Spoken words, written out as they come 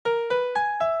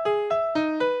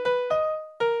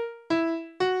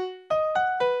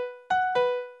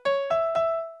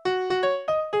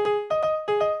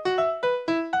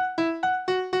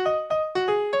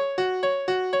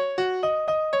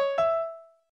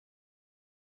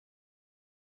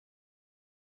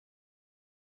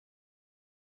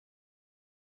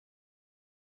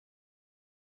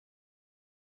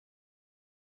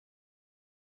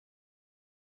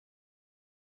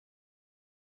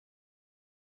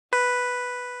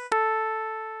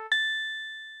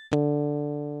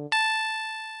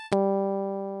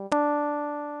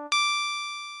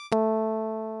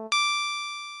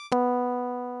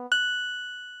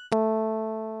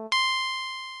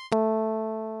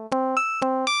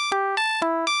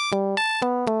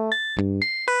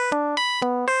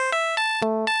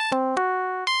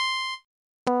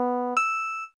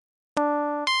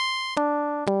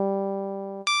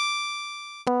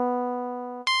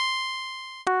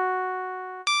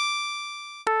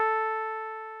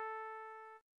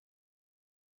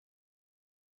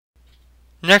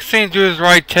Next thing to do is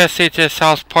ride Tessie to the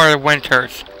south part of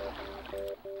Winters.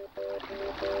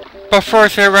 But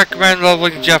first I recommend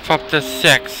leveling Jeff up to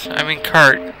 6. I mean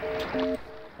Kurt.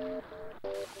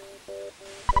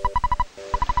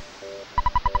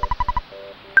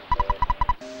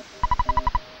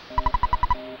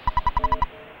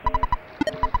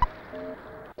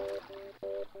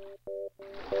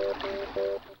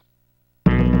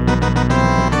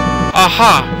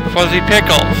 Aha! Fuzzy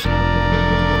Pickles!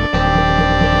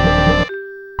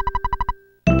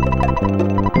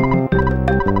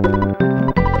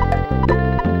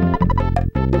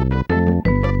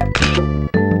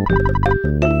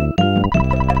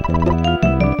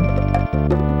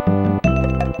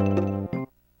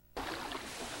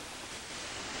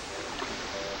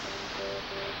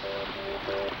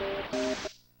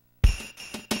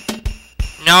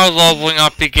 Now leveling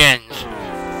up begins.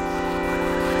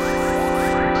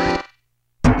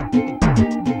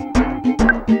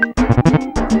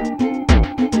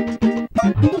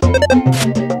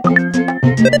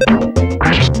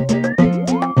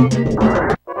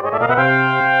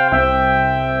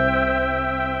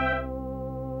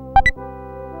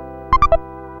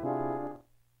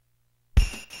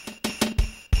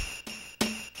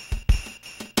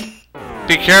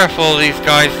 Be careful of these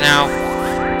guys now.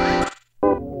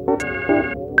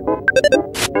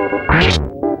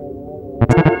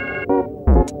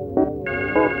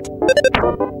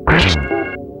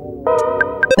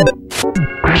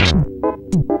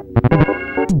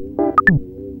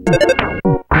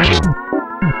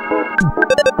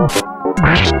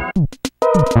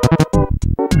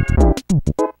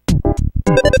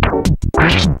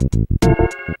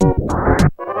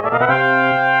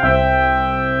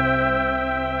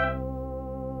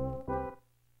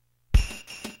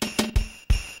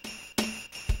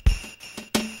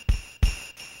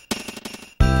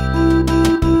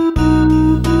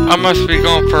 I must be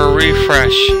going for a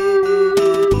refresh.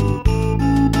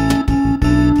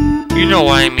 You know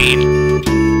what I mean.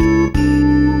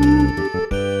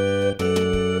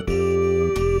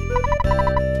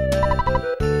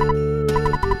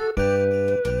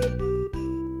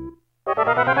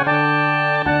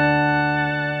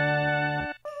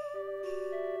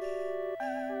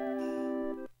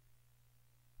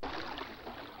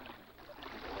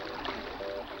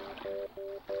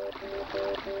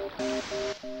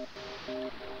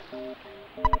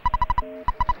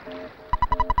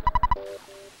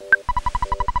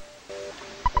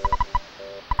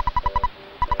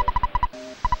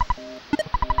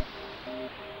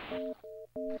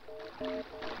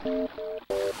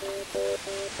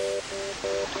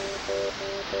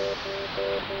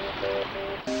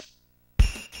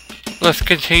 Let's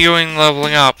continuing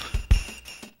leveling up.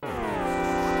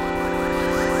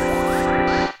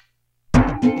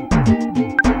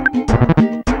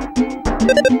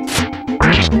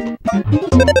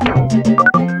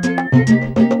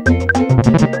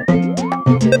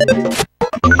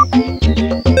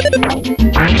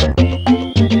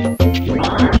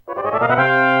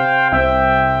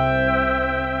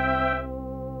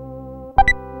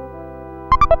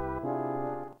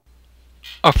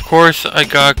 Of course, I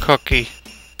got a cookie.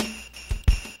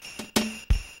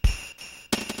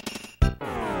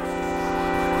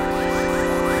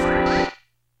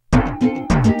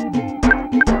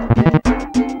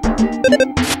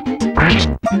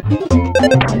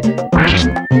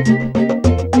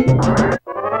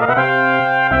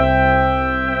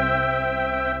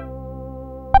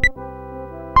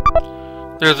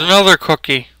 There's another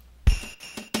cookie.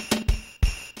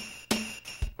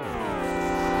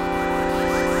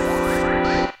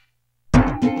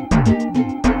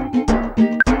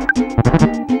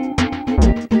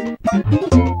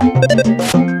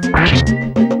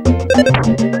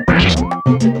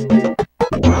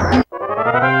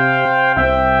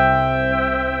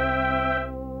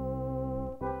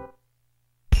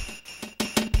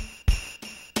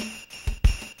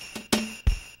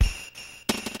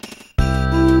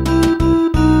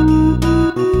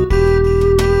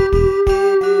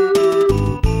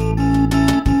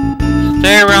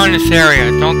 Stay around this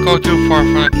area. Don't go too far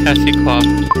from the Tessie Club.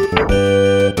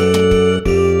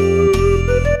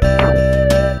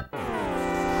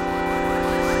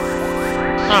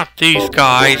 Not these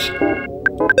guys.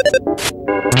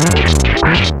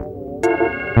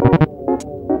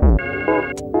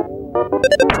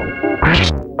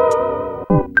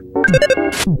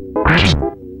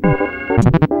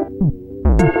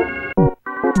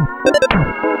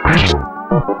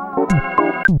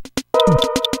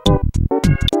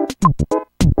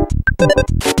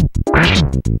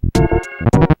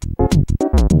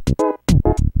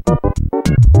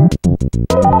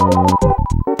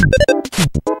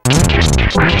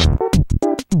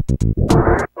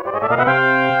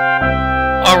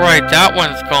 That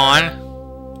one's gone.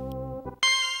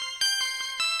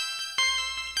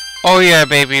 Oh yeah,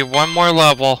 baby, one more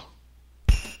level.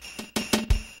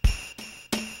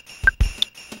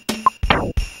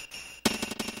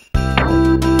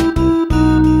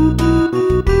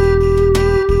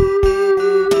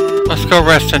 Let's go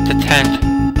rest at the tent.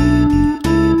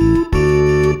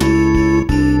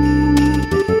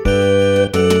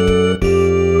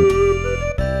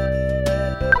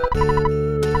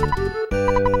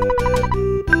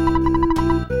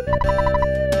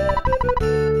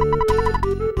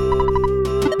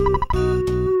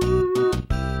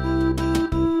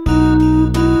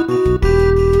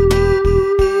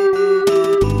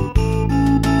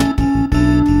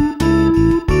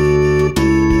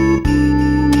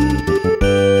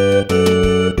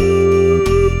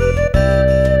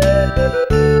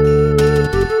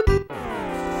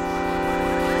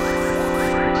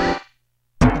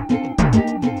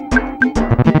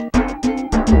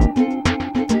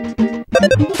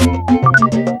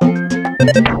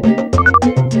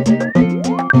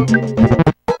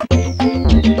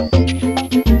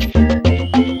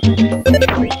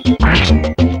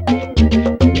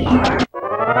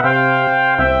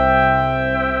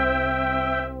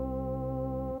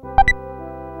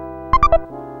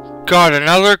 Got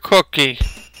another cookie.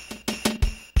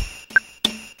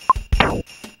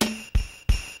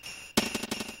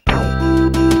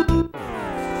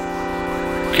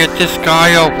 Get this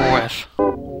guy over with.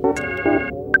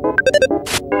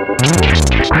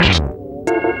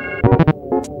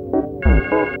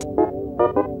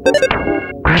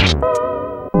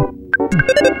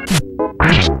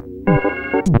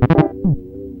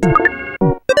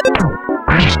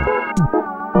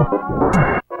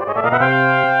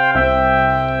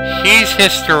 He's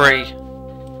history.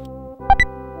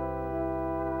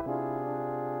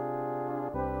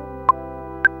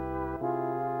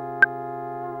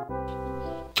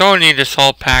 Don't need a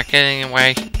salt packet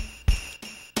anyway.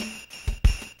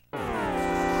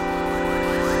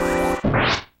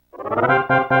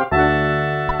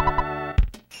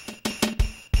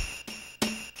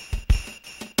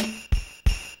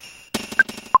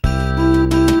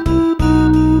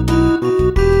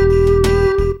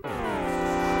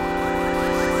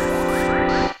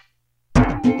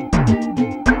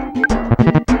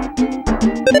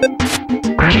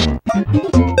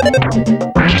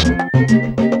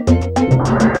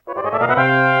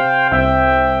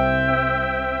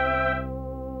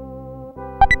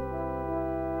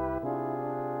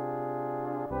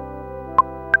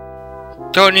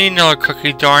 Don't need another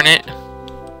cookie, darn it.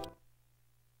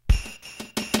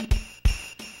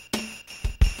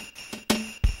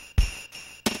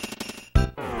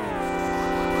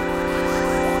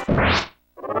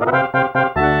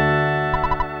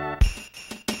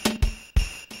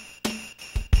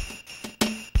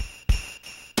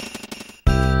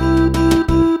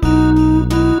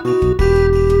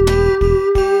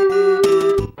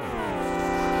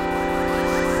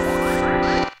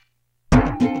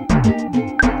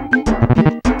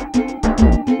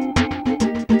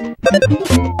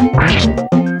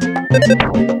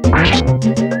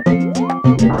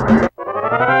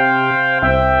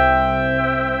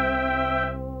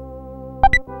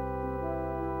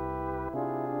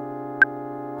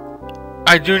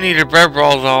 I do need a bread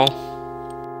roll though.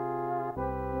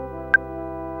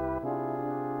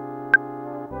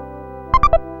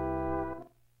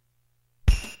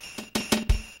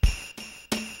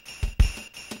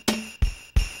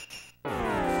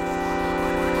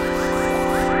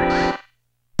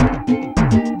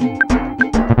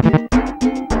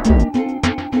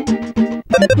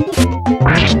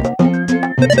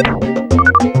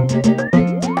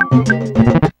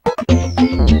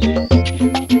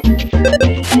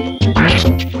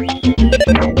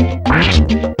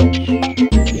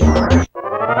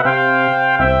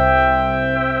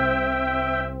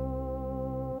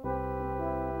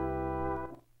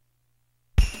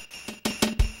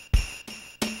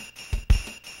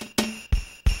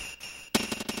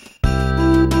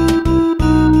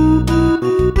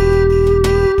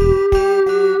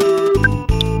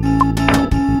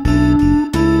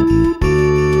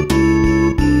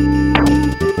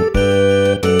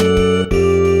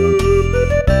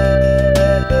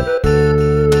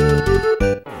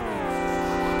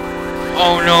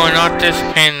 Oh no, not this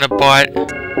pain in the butt.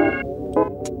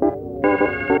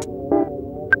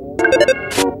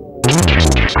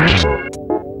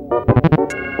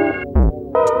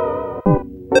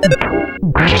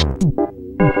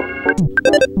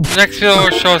 Next video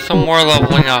will show some more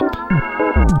leveling up.